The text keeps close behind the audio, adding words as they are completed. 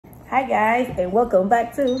Hi guys, and welcome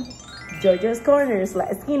back to Jojo's Corners, la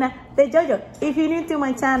esquina de Jojo. If you're new to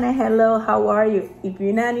my channel, hello, how are you? If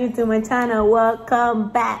you're not new to my channel,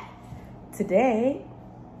 welcome back. Today,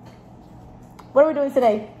 what are we doing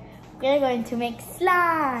today? We're going to make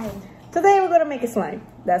slime. Today we're gonna make a slime.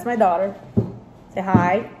 That's my daughter. Say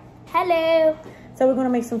hi. Hello. So we're gonna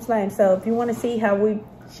make some slime. So if you wanna see how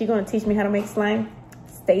she's gonna teach me how to make slime,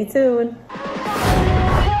 stay tuned.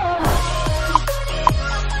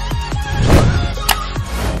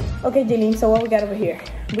 Okay, Janine, so what we got over here?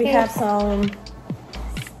 We have some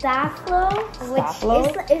Staflo,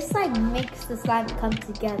 which it's like makes the slime come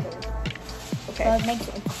together. Okay. So it makes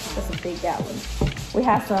it. That's a big gallon. We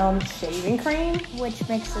have some shaving cream, Which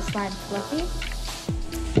makes the slime fluffy.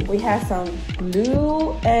 we have some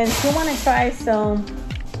glue, and she wanna try some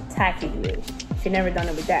tacky glue. She never done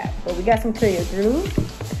it with that, but we got some clear glue.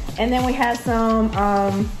 And then we have some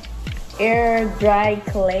air dry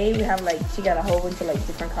clay. We have she got a whole bunch of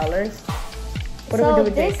different colors. What do we do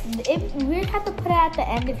with this? We have to put it at the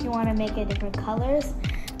end if you want to make it different colors,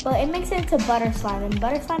 but it makes it into butter slime, and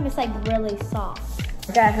butter slime is really soft.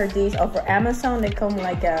 I got her these off of Amazon. They come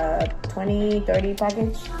like a 20-30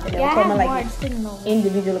 package, and they come in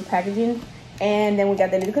individual packaging. And then we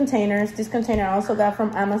got the little containers. This container I also got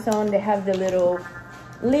from Amazon. They have the little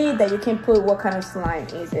lid that you can put what kind of slime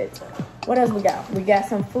is it. What else we got? We got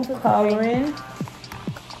some food coloring.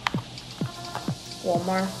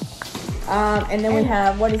 Walmart. And then we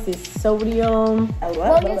have, what is this? Sodium.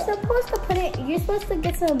 Well, you're supposed to put it, you're supposed to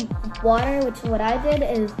get some water, which what I did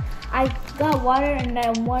is I got water and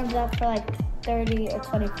I warmed it up for 30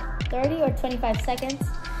 or 25 seconds.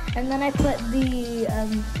 And then I put the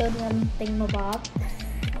sodium thingamabob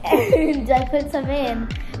and I put some in,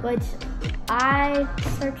 which I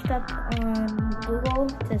searched up on Google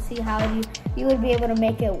to see how you would be able to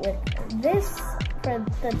make it with this for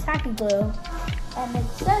the tacky glue. And it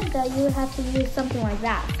said that you would have to use something like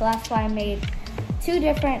that. So that's why I made two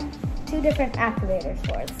different activators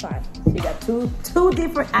for the slime. So you got two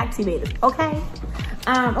different activators, okay?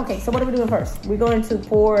 Okay, so what are we doing first? We're going to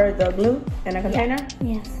pour the glue in a container?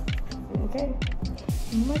 Yeah. Yes. Okay.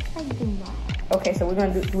 Much I do not. Okay, so we're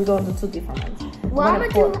gonna do two different ones. Well, I'm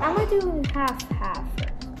gonna do half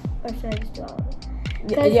first, or should I just do all of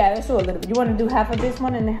it? Yeah, let's do a little bit. You want to do half of this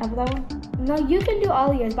one and then half of that one? No, you can do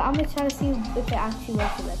all yours, but I'm gonna try to see if it actually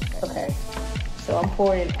works with this first. Okay. So I'm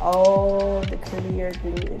pouring all the clear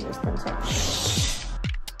glue in this container.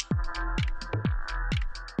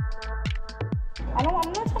 I'm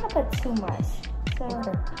not trying to put too much. So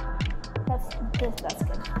okay. That's good.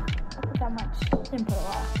 I put that much. Didn't put a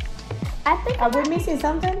lot. I think are we missing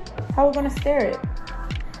something? How are we gonna stir it?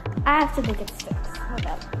 I have to go get sticks. Hold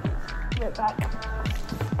up. Right back.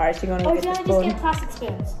 Alright, she's gonna get the spoon. Just get plastic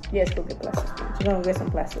spoons. Yes, go get plastic spoons. She's gonna get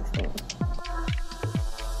some plastic spoons.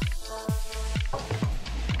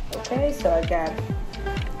 Okay, so I got.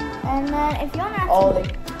 And then if you wanna all the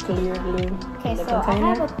clear glue. Okay, so container.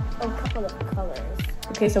 I have a couple of colors.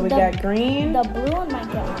 Okay, so we got green. The blue one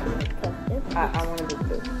might get I want to do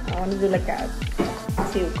blue. I want to do like a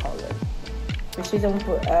teal color. So she's gonna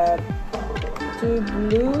put two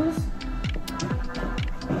blues.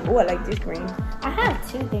 Oh, I like this green. I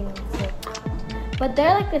have two things, but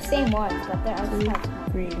they're the same ones, but they're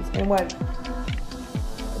two greens. And what?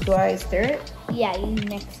 Do I stir it? Yeah, you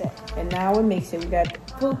mix it. And now we mix it. We got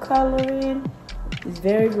food coloring. It's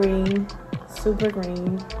very green, super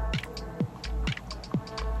green.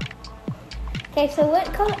 Okay, so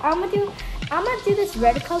what color I'm gonna do this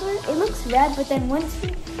red color. It looks red, but then once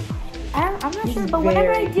I'm not sure, but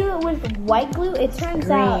whenever I do it with white glue, it turns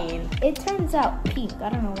out pink. I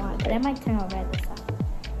don't know why, but it might turn out red this time.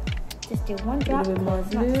 Just do one drop. A little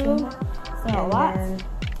bit more blue. It's not a lot. And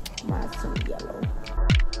some yellow.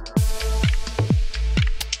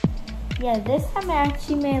 Yeah, this time I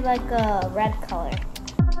actually made a red color.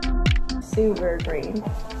 Silver green.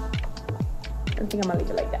 I think I'm gonna leave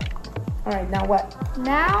it like that. All right, now what?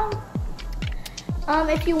 Now,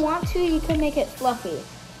 if you want to, you can make it fluffy.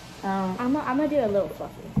 I'm gonna do a little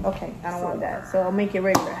fluffy. Okay, I don't want that. So I'll make it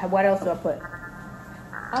regular. What else do I put?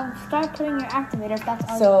 Start putting your activator. If that's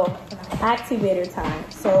all. So activator time.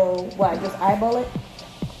 So what? Just eyeball it?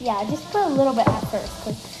 Yeah, just put a little bit at first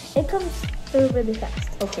because it comes through really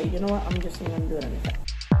fast. Okay, you know what? I'm just gonna do it on the side.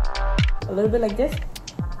 A little bit like this.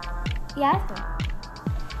 Yeah, I think.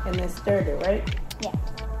 And then stir it, right? Yeah.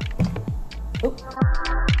 Oop.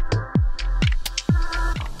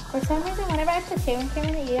 For some reason, whenever I put shaving cream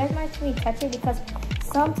in it, you guys might see me touch it because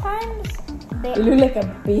sometimes they look like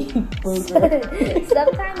a big booger.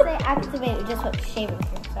 Sometimes they activate it just with shaving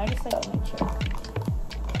cream, so I just like to make sure.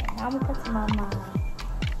 Okay, now I'm gonna put some on my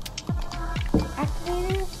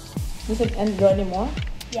You said, and do I need more?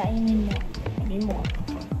 Yeah, you need more. I need more.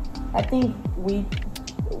 I think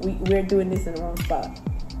we're doing this in the wrong spot.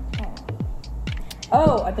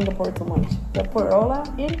 Oh, I think I poured too much. Did I pour it all out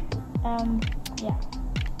in? Yeah.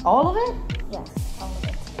 All of it? Yes, all of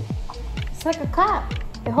it. It's like a cup.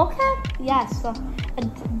 The whole cup? Yes. So I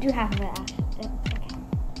do half of it actually. Okay.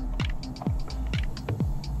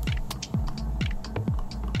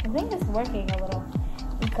 I think it's working a little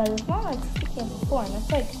because it's not like sticking before, and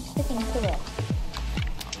it's like sticking to it.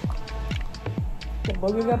 The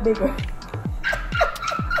booger got bigger.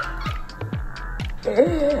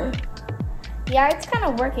 Yeah, it's kind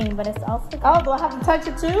of working, but it's also. Oh, do I have to touch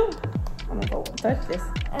it too? I'm gonna go touch this.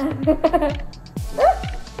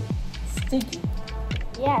 Sticky.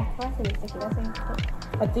 Yeah, of course it is sticky. That's what you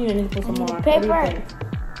put. I think you need to put some more. Paper.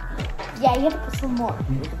 Yeah, you have to put some more.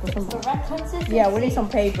 Put some The more. red consistency. Yeah, we need some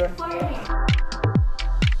paper.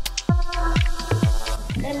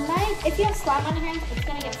 It might, if you have slime on your hands, it's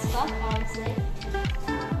gonna get stuck, honestly.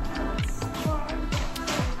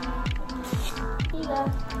 Here you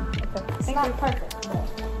go. Okay. It's not perfect, but.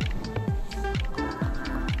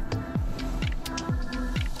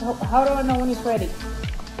 How do I know when it's ready?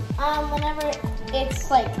 Whenever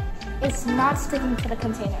it's like, it's not sticking to the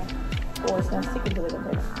container. Oh, it's not sticking to the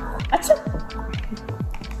container. Achoo!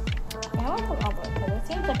 I don't want to put all the way, because it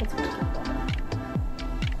seems like it's working better.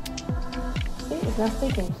 See, it's not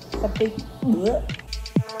sticking. It's a big. Bleh.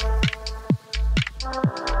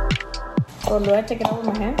 So do I take it out with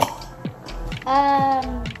my hands?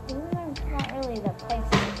 Not really the place.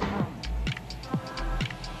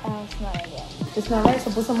 It's not ideal. It's not right,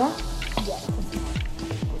 so put some more? Yes,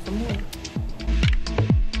 Put some more.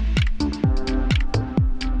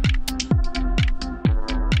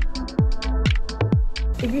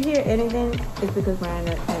 If you hear anything, it's because we're in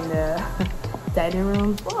the dining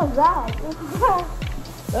room. What was that? Oh,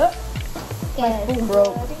 my spoon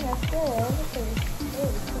broke. I think that's good.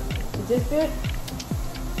 Is this good?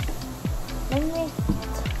 Let me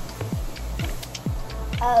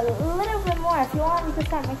a little bit more. If you want, you can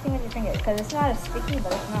start mixing with your fingers because it's not as sticky,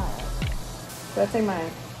 but it's not. Do I take my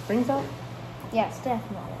rings out? Yes,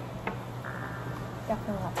 definitely.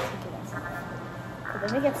 Definitely not sticky. That's not. But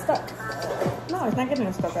then we get stuck. No, it's not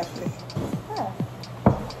getting stuck actually. Huh.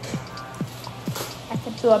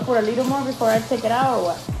 So I put a little more before I take it out or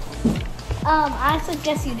what? I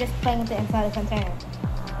suggest you just play with it inside the container.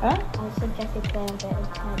 Huh? I suggest you play with it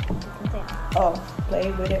inside the container. Oh,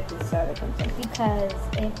 play with it inside the container. Because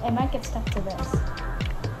it might get stuck to this.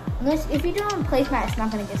 Unless, if you do it on placemat, it's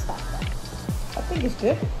not going to get stuck though. I think it's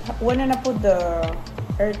good. When did I put the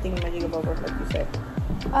everything magic bubble like you said?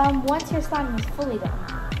 Once your slime is fully done.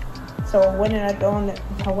 So when did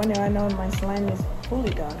I know my slime is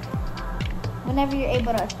fully done? Whenever you're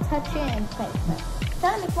able to touch it and play with it.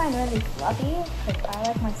 That makes mine really fluffy, because I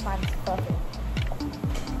like my slime fluffy.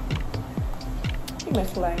 I think my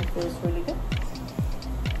slime feels really good.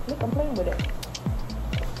 Look, I'm playing with it.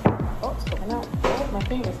 Oh, it's coming out. Oh, my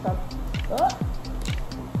finger stopped. Oh.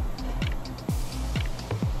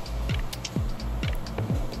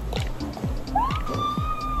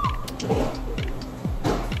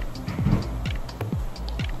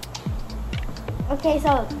 Okay,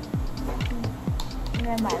 so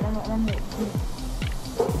never mind. Let me.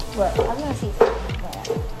 What? I'm gonna see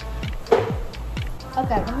something.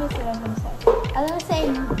 Okay, let me see what I'm gonna say. I'm gonna say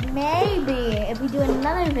maybe if we do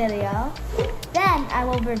another video, then I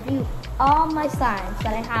will review all my slimes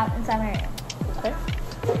that I have inside my room. Okay.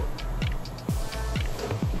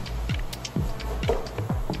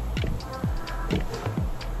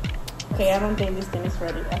 Okay, I don't think this thing is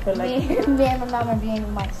ready. I feel like Me and my mom are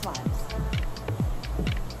reviewing my slimes.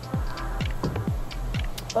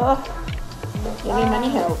 oh, you need money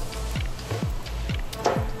help.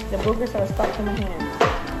 The boogers are stuck in my hand.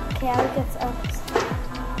 Okay, I'll get some.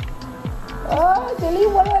 Oh, Jelly,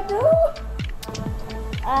 what do I do?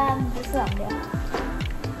 This is what I'm doing.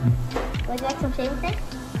 Would you like some shaving cream?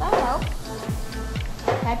 That'll help.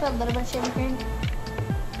 Can I put a little bit of shaving cream?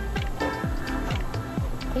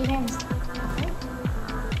 Put your hands.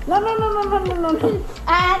 No. I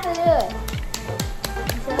have to do it.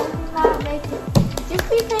 Just not make it. Just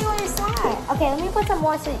be playing with your slime. Okay, let me put some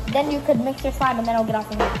more so then you could mix your slime and then it'll get off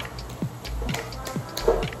your hands.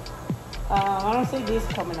 I don't see this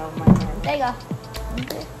coming out of my hand. There you go.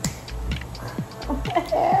 What the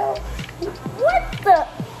hell? What the?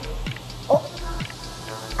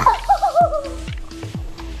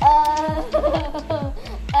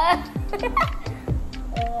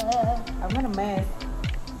 I'm gonna mess.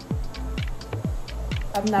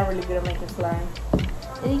 I'm not really good at making slime.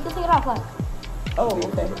 You can take it off, look. Oh,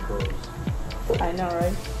 okay. I know,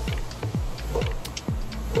 right?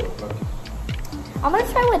 I'm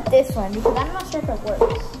gonna try with this one because I'm not sure if it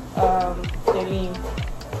works. Aileen,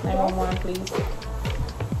 911, please. Okay.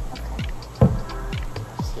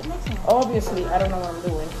 Just keep mixing it. Obviously, I don't know what I'm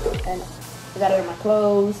doing. And I got it in my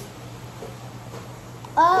clothes.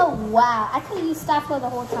 Oh, wow. I could use Stapler the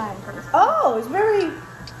whole time. Oh, it's very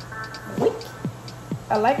weak.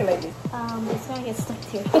 I like it like this. It's gonna get stuck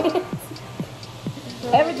to you.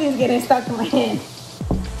 Everything's getting stuck to my hand.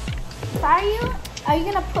 Are you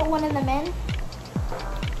gonna put one of them in?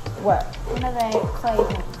 What? One of the clay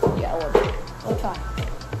ones. Yeah, I will. Which one?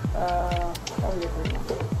 Probably the green one.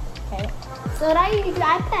 Okay. So what I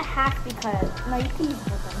put half because no, you can use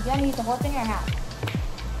the whole thing. You wanna use the whole thing or half?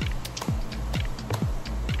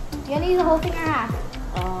 You wanna use the whole thing or half?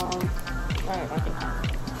 Alright, I can half.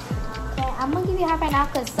 Okay, I'm gonna give you half right now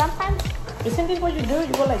because sometimes. Isn't this what you do?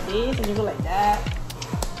 You go like this and you go like that.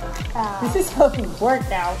 This is a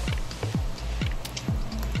workout.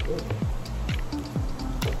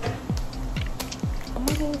 I'm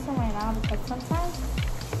gonna give you some right now because sometimes.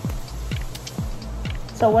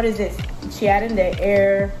 So what is this? She added the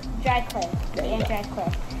air. Dry clay. Dry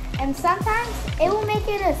clay. And sometimes it will make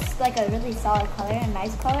it like a really solid color, a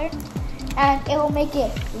nice color, and it will make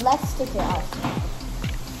it less sticky also.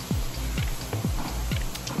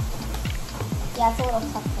 Yeah, it's a little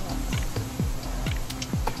tough to mix.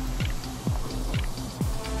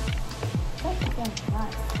 That's again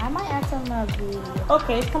nice. I might add some of the.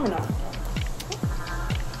 Okay, it's coming on.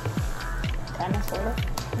 Kind of, sort of.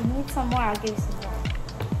 You need some more? I'll give you some more.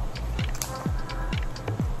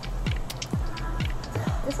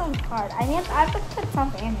 This one's hard. I have to put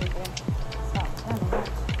something in here. So, I don't know.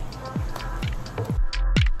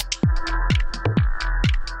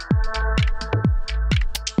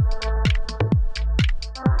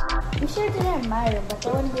 We should have done it in my room, but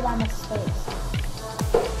there wouldn't be that much space.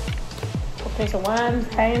 Okay, so 1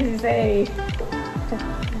 times say.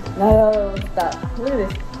 No, stop. Look at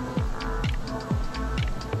this.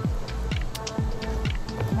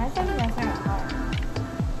 My son is gonna find it hard.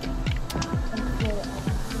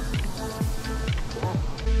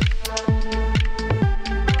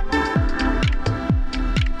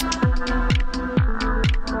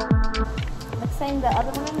 The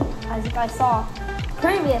other one, as you guys saw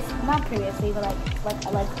not previously, but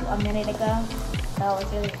like a minute ago, that was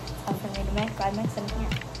really tough for me to mix. I mixed them here.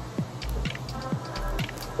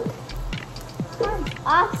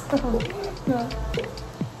 Awesome.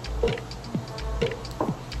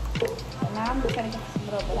 So now I'm just gonna get this a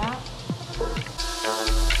little bit out.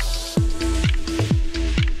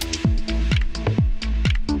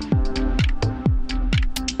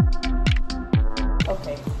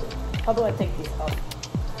 Okay. How do I take this off?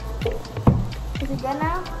 Is it good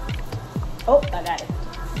now? Oh, I got it.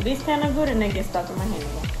 This kind of good and then get stuck in my hand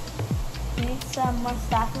again. You need some more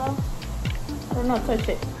Stapler? I don't know, touch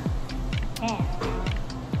it. Yeah.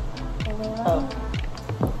 Okay, wait, let Oh. me.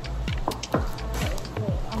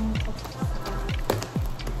 Wait, I'm gonna touch this.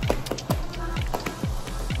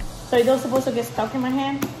 So are those supposed to get stuck in my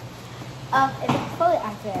hand? If it's fully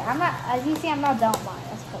accurate. I'm not, as you see, I'm not done with mine.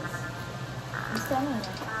 That's close. I'm still in it.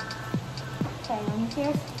 Okay, let me see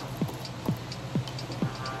yours.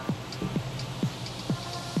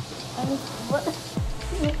 What?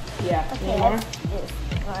 Yeah. Okay, let's do this.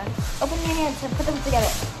 Open your hands and put them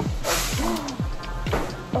together.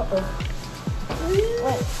 Uh-oh.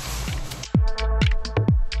 Wait.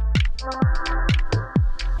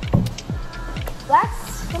 That's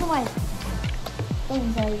one of my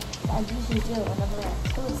things I usually do whenever I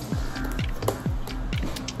toast.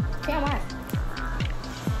 Damn right.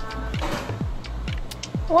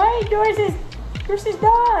 Why? Yours is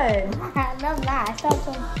done. No, I'm not. I still have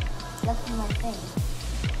some left in my thing.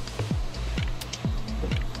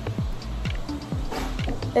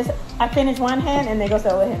 I finish one hand and then goes the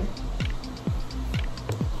other hand.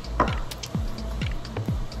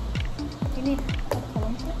 You need a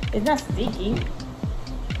phone? It's not sticky.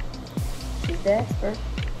 She's the expert.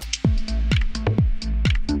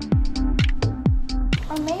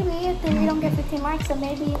 Or maybe if we don't get 15 likes, so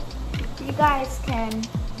maybe you guys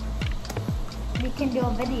we can do a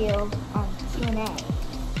video on Q&A.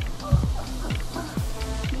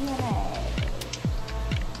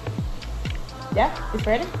 Yeah, it's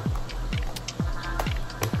ready?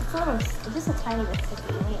 It's just a tiny bit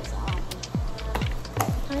sticky. It's on.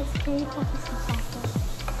 Guys, can you put this in chocolate?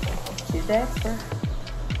 She's the expert.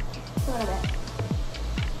 Just a little bit.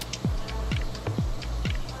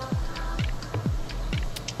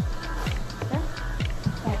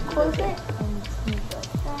 Okay, close it and smooth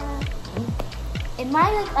like that. It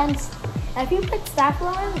might if you put stapler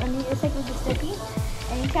on and it's like really sticky,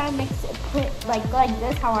 and you try to mix it, put like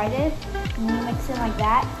this, how I did, and you mix it like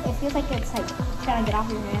that, it feels like it's like trying to get off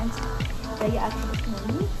your hands. So you actually just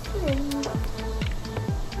mix it.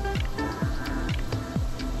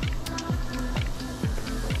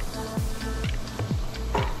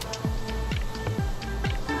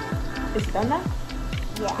 Is it done now?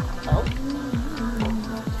 Yeah. Oh.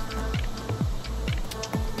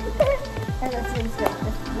 And this is good.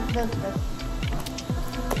 This.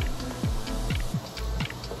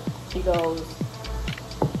 She goes.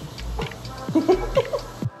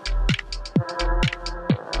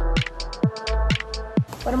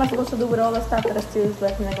 What am I supposed to do with all the stuff that still is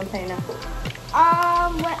left in the container?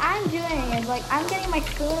 What I'm doing is like I'm getting my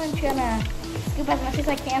spoon and trying to scoop as much as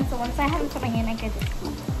I can. So once I have it in my hand, I can just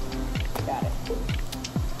scoop. Got it.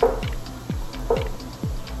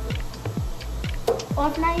 Or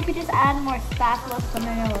if not, you could just add more spatulas, but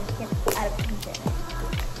no, get out of it.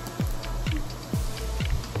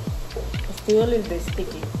 It's still a little bit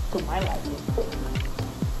sticky to my liking.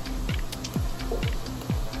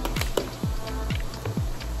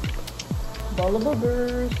 Ball of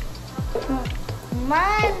boogers.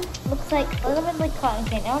 Mine looks like a little bit like cotton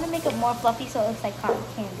candy. I want to make it more fluffy so it looks like cotton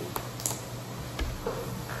candy.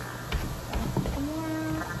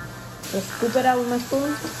 Just scoop it out with my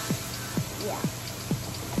spoon. Yeah.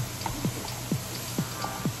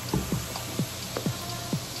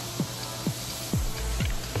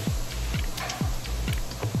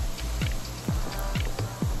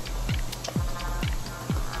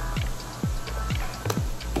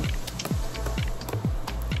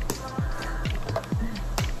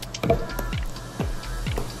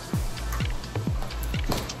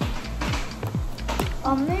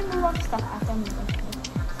 Maybe move up stuff after I'm done.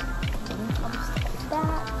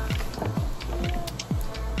 That.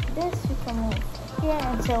 This we can move here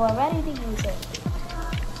until we're ready to use it.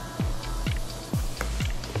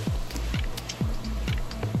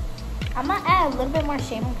 I'm gonna add a little bit more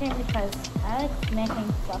shaving cream because I like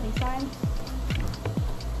making fluffy slimes.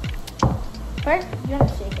 First, you're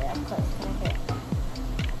gonna shake it up close. Can I hear it?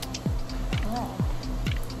 Alright.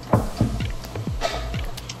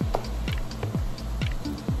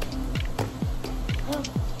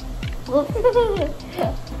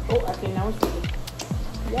 Oh, actually now it's ready.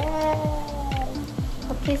 Yay!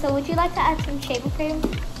 Okay, so would you like to add some shaving cream?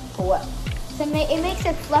 For what? So it makes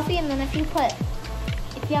it fluffy, and then if you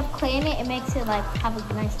have clay in it, it makes it like have a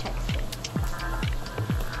nice texture.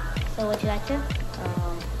 So would you like to?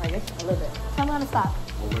 I guess a little bit. So I'm gonna stop.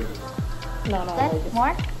 No, Good? More?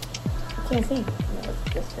 I can't see. No, it's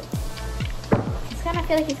just it. It's gonna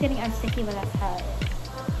feel like it's getting unsticky, but that's how it is.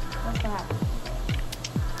 That's what happens.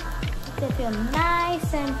 They feel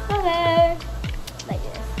nice and fluffy, like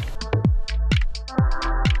this.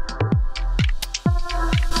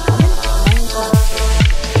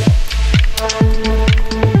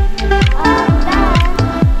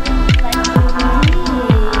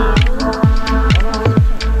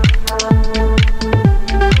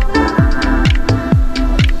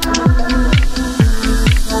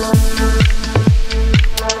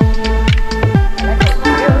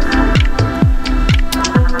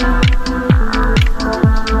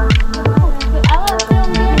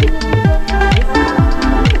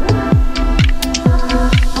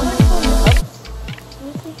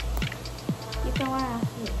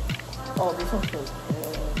 Oh, this one's good.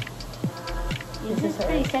 This is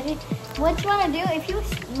pretty stretchy. What you want to do, if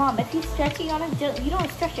you stretch it, you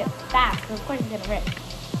don't stretch it fast, so of course it's going to rip.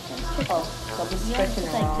 Oh, so this is stretching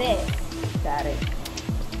it like wrong. this. Got it.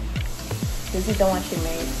 This is the one she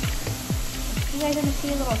made. If you guys want to see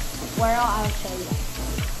a little swirl, I'll show you guys.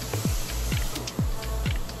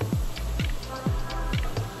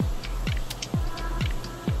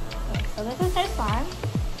 Okay, so this is her slime.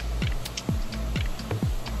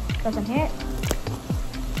 Doesn't hit.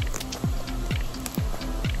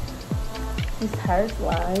 This her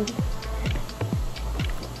slide.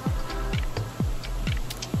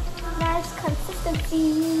 Nice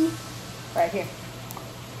consistency. Right here.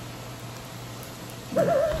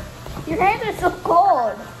 Your hands are so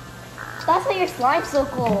cold. That's why your slime's so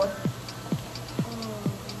cold.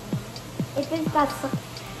 If it got so,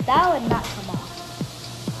 that would not come off.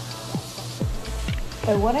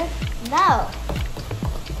 It wouldn't? No.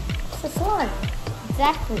 It's a slime.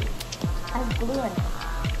 Exactly. It has glue in it.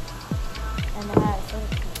 And it has.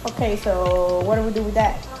 Okay, so what do we do with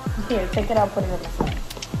that? Here, take it out, put it on my slime.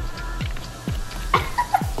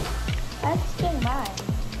 That's just mine.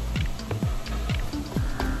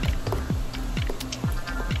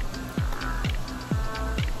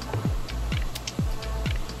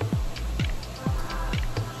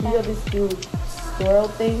 You got this dude swirl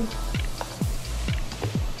thing.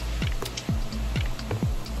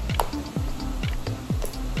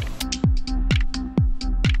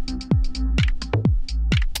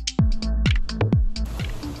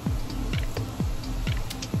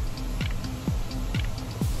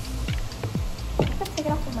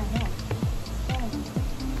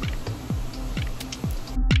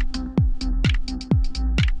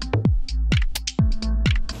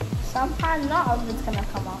 not all of it's gonna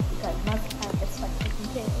come off because most of the time it's like the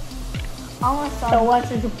container. Almost all. So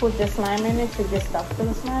once you put the slime in it, you get stuck to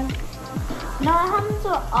the slime? No, it happens to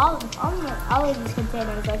all of these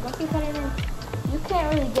containers. Like once you put it in, you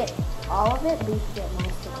can't really get all of it, but you can get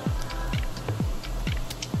most of it.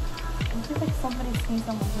 It feels like somebody sneezed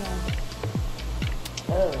on my hand.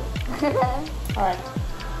 Oh. Alright.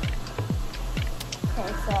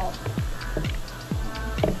 Okay, so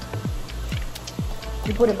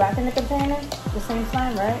you put it back in the container? The same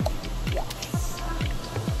slime, right? yes.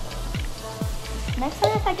 Next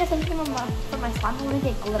time if I get something for my slime, I'm gonna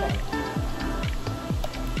get glitter.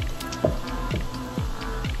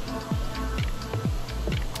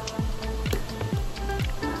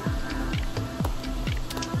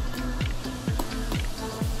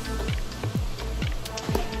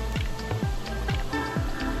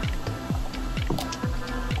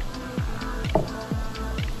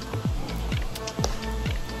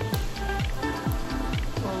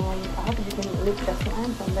 I hope you can lick the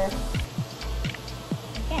slime from there.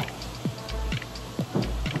 Okay.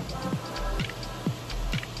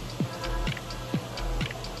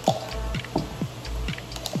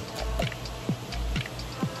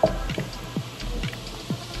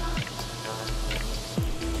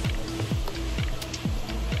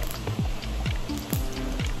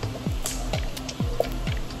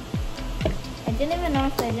 I didn't even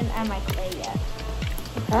notice I didn't add my clay yet.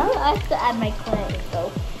 Huh? I have to add my clay.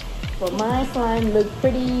 So But my slime look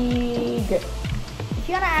pretty good. if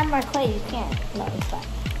you wanna add more clay, you can. No, it's fine.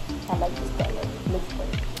 I like this color. It looks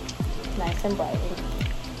pretty. Nice and bright.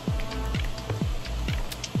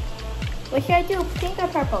 What should I do? Pink or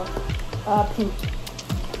purple? Pink.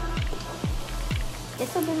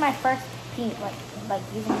 This will be my first pink, like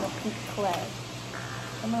using the pink clay.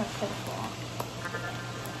 I'm gonna put it on.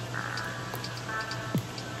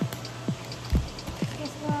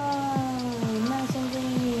 This one. Nice and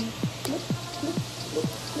green.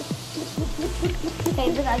 Okay,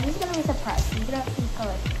 but I'm just gonna be surprised. I'm gonna have pink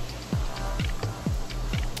color.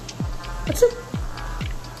 Achoo!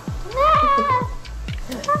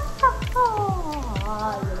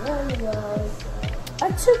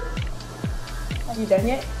 Achoo! Are you done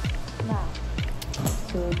yet? No.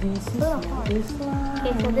 So this is my slime.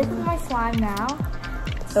 Okay, so this is my slime now.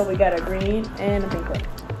 So we got a green and a pink one.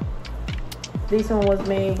 This one was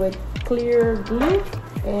made with clear glue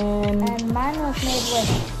and mine was made with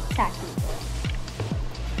tacky.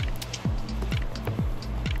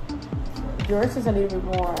 yours is a little bit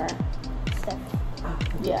more, Stuff.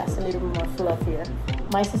 yeah, it's a little bit more fluffier.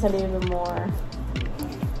 Mine is a little bit more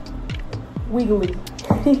wiggly.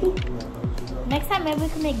 Next time, maybe we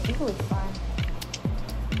can make jiggly slime.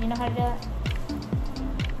 You know how to do that?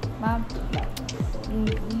 Mom?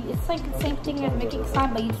 It's like the same thing as making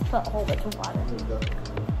slime, but you just put a whole bunch of water.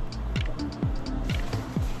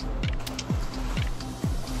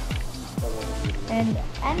 And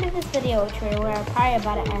end of this video, which we're probably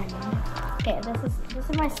about to end. Okay, this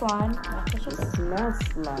is my slime. It smells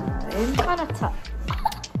slime. It's kind of tough.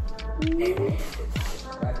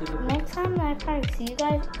 Next time that I probably see you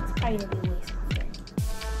guys, it's probably gonna be way smoother.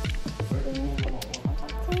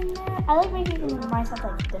 I like making myself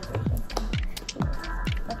like different.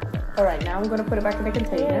 Alright, now I'm gonna put it back in the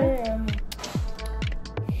container.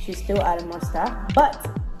 She's still adding more stuff, but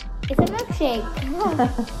it's a milkshake.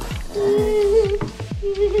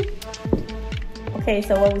 okay,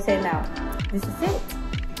 so what we say now? This is it.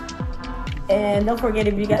 And don't forget,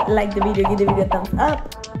 if you like the video, give the video a thumbs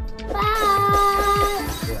up. Bye.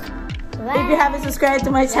 If you haven't subscribed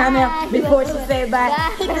to my channel before she say bye,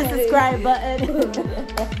 hit the subscribe button.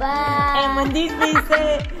 Bye. And when these being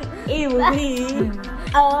said, it will be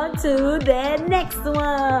on to the next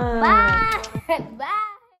one. Bye. Bye.